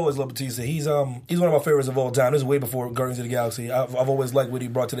Batista. I've always loved Batista. He's one of my favorites of all time. This is way before Guardians of the Galaxy. I've always liked what he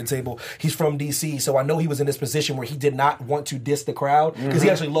brought to the table. He's from DC, so I know he was in this position where he did not want to diss the crowd because he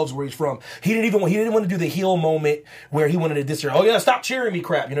actually loves where he's from. He didn't want to do the heel moment where he wanted to diss her. Oh yeah, stop cheering me,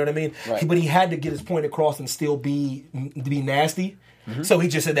 crap. You know what I mean? Right. But he had to get his point across and still be nasty. So he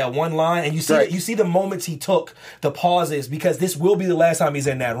just said that one line, and you see the moments he took, the pauses, because this will be the last time he's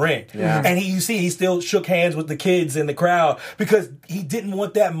in that ring. Yeah. And he still shook hands with the kids in the crowd because he didn't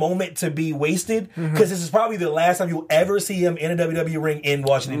want that moment to be wasted. Because this is probably the last time you'll ever see him in a WWE ring in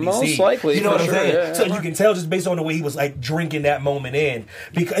Washington D.C. Most likely, you know what I'm saying? Yeah. So you can tell just based on the way he was like drinking that moment in.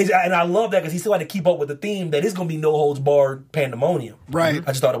 And I love that because he still had to keep up with the theme that it's going to be no holds barred pandemonium. Right.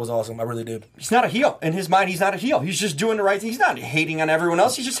 I just thought it was awesome. I really did. He's not a heel. In his mind, he's not a heel. He's just doing the right thing. He's not hating on everyone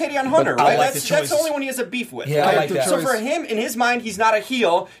else. He's just hating on Hunter, right? Like That's the only one he has a beef with. Yeah, I like that. So for him, in his mind, he's not a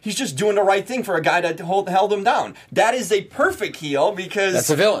heel. He's just doing the right thing for a guy that held him down. That is a perfect heel because that's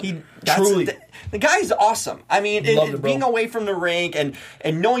a villain. Truly. The guy is awesome. I mean, being away from the ring and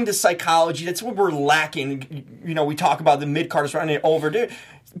knowing the psychology, that's what we're lacking. You know, we talk about the mid-carders running it over.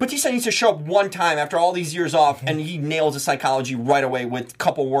 Batista needs to show up one time after all these years off, and he nails the psychology right away with a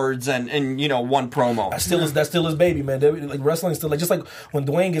couple words and one promo. That's still his baby, man. Like wrestling still just like when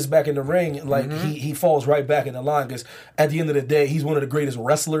Dwayne gets back in the ring, like he falls right back in the line because at the end of the day, he's one of the greatest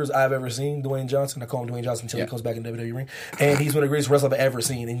wrestlers I've ever seen. Dwayne Johnson, I call him Dwayne Johnson until he comes back in the WWE ring, and he's one of the greatest wrestlers I've ever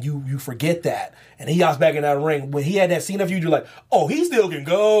seen. And you forget that, and he hops back in that ring when he had that scene of you. You're like, oh, he still can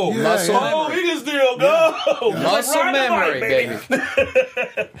go. Muscle memory. He can still go. Yeah. Muscle memory, baby.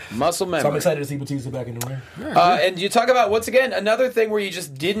 Muscle memory. So I'm excited to see Batista back in the ring. And you talk about, once again, another thing where you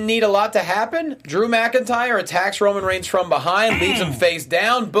just didn't need a lot to happen. Drew McIntyre attacks Roman Reigns from behind, leaves him face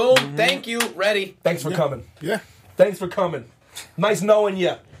down. Boom. Thank you. Ready. Thanks for coming. Yeah. Thanks for coming. Nice knowing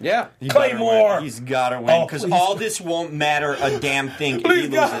you. Yeah. Claymore. He's got to win because all this won't matter a damn thing if he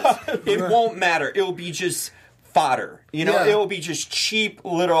loses. It won't matter. It will be just fodder. It will be just cheap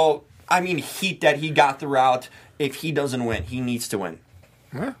little, heat that he got throughout. If he doesn't win, he needs to win.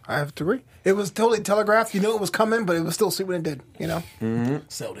 Yeah, I have to agree. It was totally telegraphed. You knew it was coming, but it was still sweet when it did.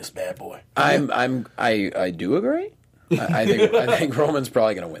 Sell this bad boy. I do agree. I think Roman's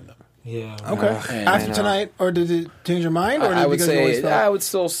probably going to win them. Yeah. Okay. After tonight, or did it change your mind? Or I would say I would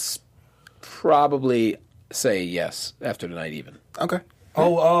still probably say yes after tonight, even. Okay.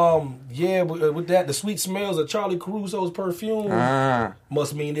 Oh, yeah, with that, the sweet smells of Charlie Caruso's perfume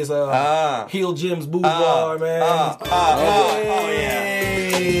must mean this Heel Jim's Boudoir, man.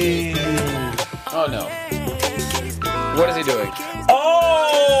 Oh, no. What is he doing?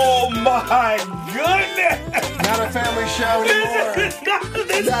 Oh, my goodness! Not a family show anymore.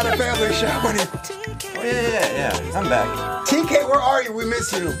 Not a family show anymore. Yeah. I'm back. TK, where are you? We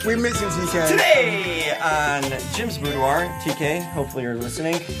miss you. We miss you, TK. Today on Jim's Boudoir, TK, hopefully you're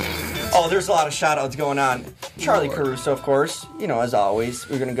listening. Oh, there's a lot of shout-outs going on. Charlie Caruso, of course. As always,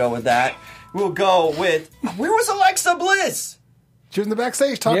 we're going to go with that. We'll go with, where was Alexa Bliss? She was in the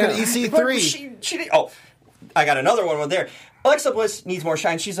backstage talking to EC3. She did, I got another one there. Alexa Bliss needs more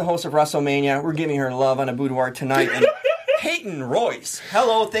shine. She's the host of WrestleMania. We're giving her love on a boudoir tonight. And Peyton Royce.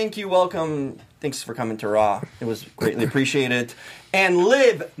 Hello, thank you, welcome. Thanks for coming to Raw. It was greatly appreciated. And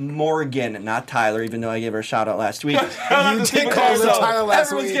Liv Morgan, not Tyler, even though I gave her a shout-out last week. You did call her Tyler last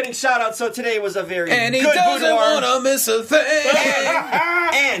Everyone's week. getting shout-outs, so today was a very and good he doesn't boudoir. want to miss a thing.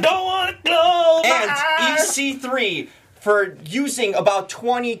 And don't want to close and EC3 for using about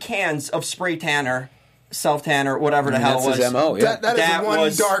 20 cans of spray tanner. Self-tanner, whatever the hell it was. His MO, yeah. That is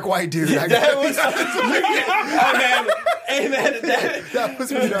one dark white dude. That was... Amen. That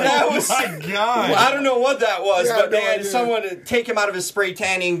was my God. I don't know what that was, Yeah, but no man, idea. someone take him out of his spray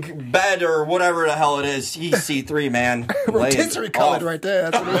tanning bed or whatever the hell it is. He's C3, man. Rotisserie colored right there.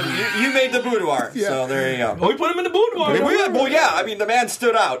 That's what it was. You made the boudoir, so there you go. Oh, we put him in the boudoir. Well, yeah, the man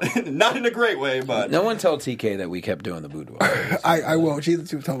stood out. Not in a great way, but... No one told TK that we kept doing the boudoir. I won't. She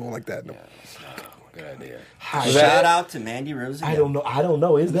told me like that. No. Good idea. Shout out to Mandy Rose. I don't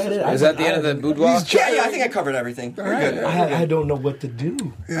know. Is that it? Is that the end of the boudoir? Yeah, I think I covered everything. We're good. I don't know what to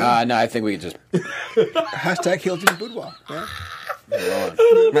do. No, I think we just... Hashtag Heel Jim's Boudoir. Yeah.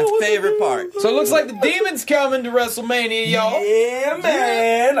 My favorite part. So it looks like the Demon's coming to WrestleMania, y'all. Yeah,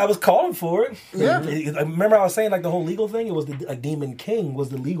 man. I was calling for it. Yeah. Remember I was saying like the whole legal thing? It was a Demon King was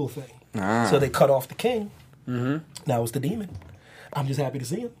the legal thing. So they cut off the king. Now it's the Demon. I'm just happy to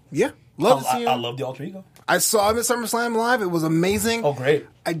see him. Yeah. Love to see him. I love the alter ego. I saw him at SummerSlam Live. It was amazing. Oh, great.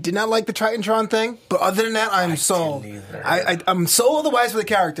 I did not like the Tritantron thing, but other than that, I'm sold. I'm sold otherwise for the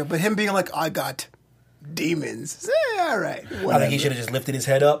character, but him being like, I got demons. All right. I think he should have just lifted his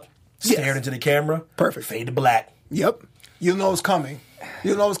head up stared into the camera. Perfect. Fade to black. Yep. You'll know it's coming.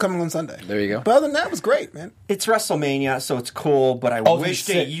 You'll know it's coming on Sunday. There you go. But other than that, it was great, man. It's WrestleMania, so it's cool, but I wish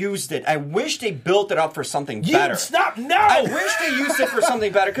they used it. I wish they built it up for something better. Stop, no! I wish they used it for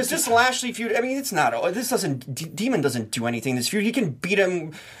something better, because this Lashley feud, I mean, it's not, Demon doesn't do anything in this feud. He can beat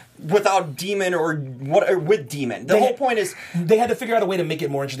him without Demon or with Demon. The whole point is... They had to figure out a way to make it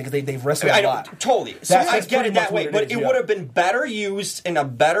more interesting, because they've wrestled a lot. Totally. So I That's get it that way, but is, it would have been better used in a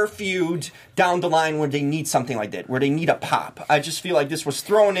better feud down the line where they need something like that, where they need a pop. I just feel like this was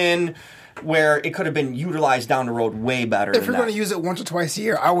thrown in where it could have been utilized down the road way better. If you're going to use it once or twice a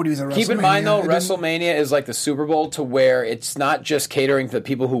year, I would use it. Keep in mind, though, WrestleMania is like the Super Bowl, to where it's not just catering to the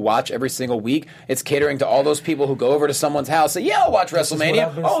people who watch every single week. It's catering to all those people who go over to someone's house and say, "Yeah, I'll watch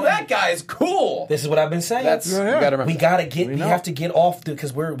WrestleMania. Oh, that guy is cool." This is what I've been saying. You gotta remember. We have to get off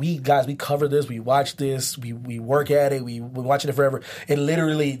because we cover this, we watch this, we work at it, we're watching it forever. And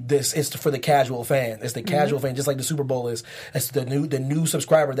literally, this is for the casual fan. It's the casual fan, just like the Super Bowl is. It's the new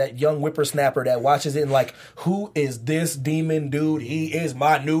subscriber, that young whippersnapper that watches it and like, who is this Demon dude? He is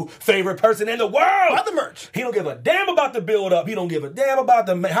my new favorite person in the world. Buy the merch. He don't give a damn about the build up. He don't give a damn about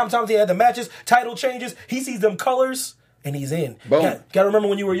how many times he had the matches, title changes. He sees them colors and he's in. Boom. Gotta remember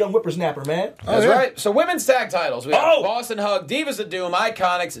when you were a young whippersnapper, man. That's right. So women's tag titles. We have Boss and Hug, Divas of Doom,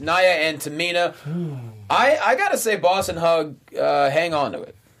 Iconics, Nia and Tamina. I gotta say, Boss and Hug, hang on to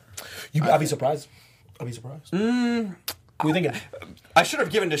it. I'll be surprised. What are you thinking? I should have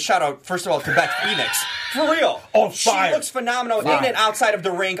given the shout out, first of all, to Beth Phoenix. For real. On fire. She looks phenomenal in and outside of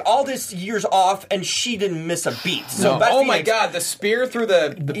the ring. All this years off, and she didn't miss a beat. So Beth Phoenix, my God, the spear through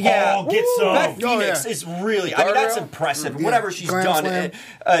the get some. Beth Phoenix is really, I mean, that's impressive. Whatever she's done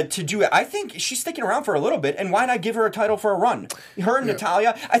to do it. I think she's sticking around for a little bit, and why not give her a title for a run? Her and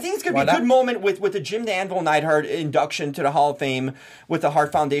Natalya. I think it's going to be a good moment with the Jim Anvil Neidhart induction to the Hall of Fame with the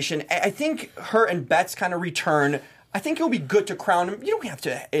Hart Foundation. I think her and Beth's kind of return. I think it would be good to crown him. You don't have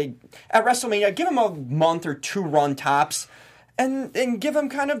to, at WrestleMania, give him a month or two run tops and give him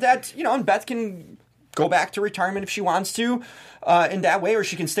kind of that, and Beth can go back to retirement if she wants to in that way, or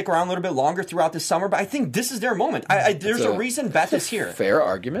she can stick around a little bit longer throughout the summer. But I think this is their moment. There's a reason Beth is here. Fair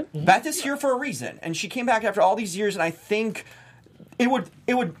argument. Beth is here for a reason. And she came back after all these years, and I think... It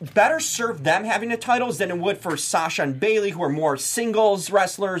would better serve them having the titles than it would for Sasha and Bayley, who are more singles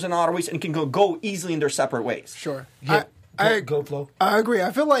wrestlers in a lot of ways and can go easily in their separate ways. Sure. Yeah. Go, Flo. I agree.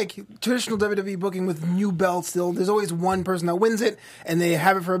 I feel like traditional WWE booking with new belts still, there's always one person that wins it, and they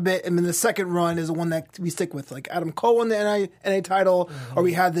have it for a bit, and then the second run is the one that we stick with. Like Adam Cole won the NA title, or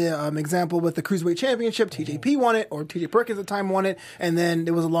we had the example with the Cruiserweight Championship, TJP won it, or TJ Perkins at the time won it, and then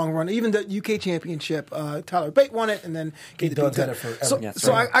there was a long run. Even the UK Championship, Tyler Bate won it, and then gave the done it forever.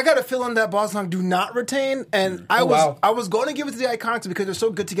 So I got a feeling that Boss and Hug do not retain, and I was going to give it to the Iconics because they're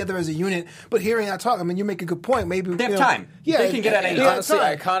so good together as a unit, but hearing that talk, I mean, you make a good point. Maybe they have time. Yeah, they can get at any time. Honestly,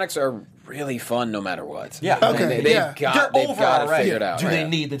 Iconics are really fun no matter what. Yeah. Okay. They've got it figured out. Do they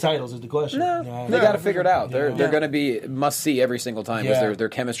need the titles is the question. No. They got it figured out. They're going to be must-see every single time because their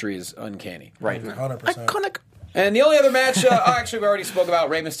chemistry is uncanny. Right. 100%. Iconic. And the only other match, actually, we already spoke about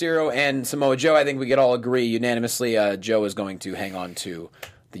Rey Mysterio and Samoa Joe. I think we could all agree unanimously Joe is going to hang on to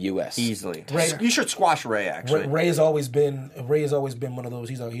the U.S. easily. You should squash Ray. Actually, Ray has always been one of those.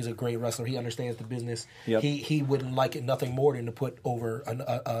 He's a great wrestler. He understands the business. Yep. He wouldn't like it nothing more than to put over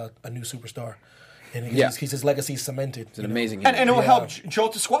a new superstar. And his legacy cemented. It's an amazing and it will help Joe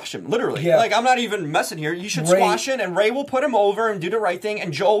to squash him, literally. Yeah. Like, I'm not even messing here. You should squash him, and Ray will put him over and do the right thing,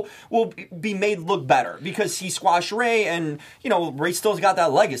 and Joe will be made look better because he squashed Ray, and, Ray still's got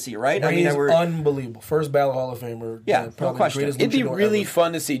that legacy, right? Ray is unbelievable. First ballot Hall of Famer. Yeah, no question. It'd be really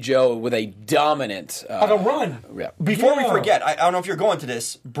fun to see Joe with a dominant... like a run. Yeah. Before we forget, I don't know if you're going to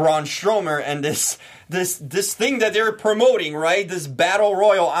this, Braun Strowmer and this thing that they're promoting, right? This Battle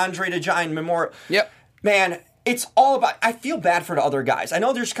Royal Andre the Giant Memorial. Yep. Man, it's all about... I feel bad for the other guys. I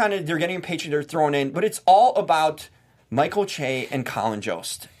know they're getting a paycheck they're thrown in, but it's all about Michael Che and Colin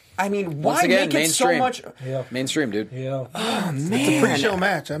Jost. I mean, why make it so much... Yeah. Mainstream, dude. Yeah. Oh, man. It's a pre-show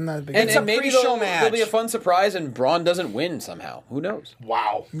match. I'm not a big... And maybe there'll be a fun surprise and Braun doesn't win somehow. Who knows?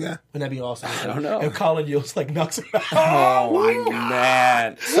 Wow. Yeah. Wouldn't that be awesome? I don't know. And Colin Jost knocks him out. Oh, my God.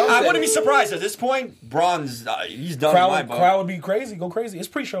 Man. I wouldn't be surprised at this point. Braun's... he's done in my book. Crowd would be crazy. Go crazy. It's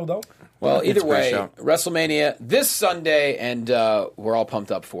pre-show, though. Well, either way, WrestleMania this Sunday, and we're all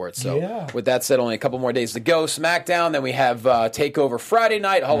pumped up for it. So, with that said, only a couple more days to go. SmackDown, then we have TakeOver Friday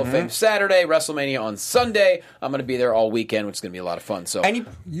night, Hall of Fame Saturday, WrestleMania on Sunday. I'm going to be there all weekend, which is going to be a lot of fun. So, any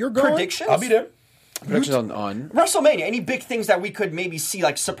predictions? I'll be there. Predictions on WrestleMania. Any big things that we could maybe see,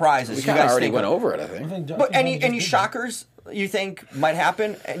 like surprises? We already went over it, I think. But any shockers? you think might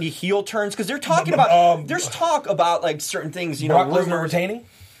happen? Any heel turns? Because they're talking about there's talk about like certain things. Brock Lesnar rumors. retaining.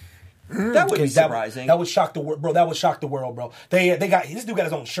 That would be surprising. That would shock the world, bro. That would shock the world, bro. They got this dude got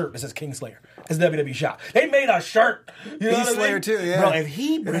his own shirt that says Kingslayer. It's WWE shop. They made a shirt. You know what I mean? Slayer too, yeah. Bro, if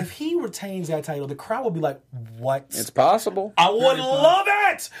he retains that title, the crowd will be like, "What?" It's possible. I would love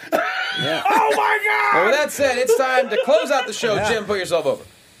it. Yeah. Oh my god! Well, with that said, it's time to close out the show. Jim, put yourself over.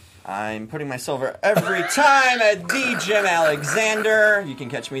 I'm putting myself over every time at the Jim Alexander. You can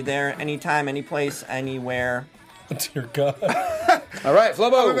catch me there anytime, any place, anywhere. Dear God. All right,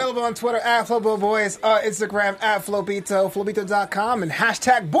 Flobo. I'm available on Twitter at FloboBoys, Instagram at Flobito, Flobito.com, and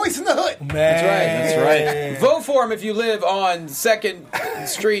hashtag Boys in the Hood. Man. That's right. Vote for him if you live on 2nd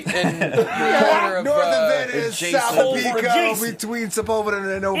Street in the corner of North of Venice, South of Jason. Pico, between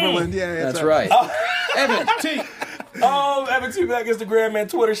Sepulveda and Overland. Yeah, That's right. Evan T. Evan T. Back, Instagram and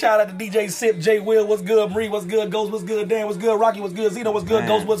Twitter. Shout out to DJ Sip, J Will, what's good? Marie, what's good? Ghost, what's good? Dan, what's good? Rocky, what's good? Zeno, what's good?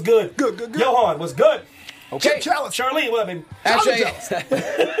 Ghost, what's good? Good. Johan, what's good? Okay. Charlene, what up, baby?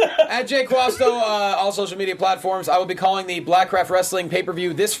 At Jay Quasto, all social media platforms. I will be calling the Blackcraft Wrestling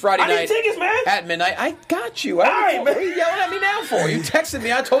pay-per-view this Friday night. I need tickets, man. At midnight. I got you. All right, man. What are you yelling at me now for? You texted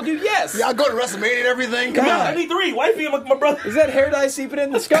me. I told you yes. Yeah, I go to WrestleMania and everything. God. I need 3. Wifey and my brother. Is that hair dye seeping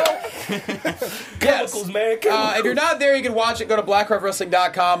in the skull? Chemicals, man. If you're not there, you can watch it. Go to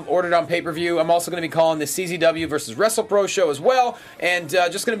blackcraftwrestling.com. Order it on pay-per-view. I'm also going to be calling the CZW versus WrestlePro show as well. And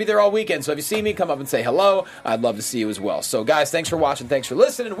just going to be there all weekend. So if you see me, come up and say hello. I'd love to see you as well. So, guys, thanks for watching. Thanks for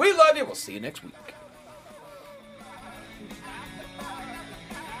listening. We love you. We'll see you next week.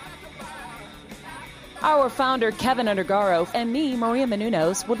 Our founder, Kevin Undergaro, and me, Maria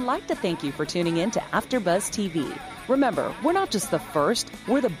Menounos, would like to thank you for tuning in to AfterBuzz TV. Remember, we're not just the first,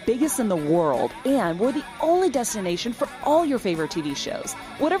 we're the biggest in the world, and we're the only destination for all your favorite TV shows.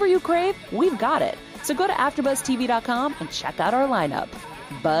 Whatever you crave, we've got it. So go to AfterBuzzTV.com and check out our lineup.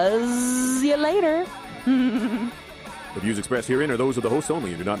 Buzz you later. The views expressed herein are those of the hosts only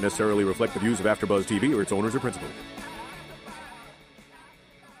and do not necessarily reflect the views of AfterBuzz TV or its owners or principals.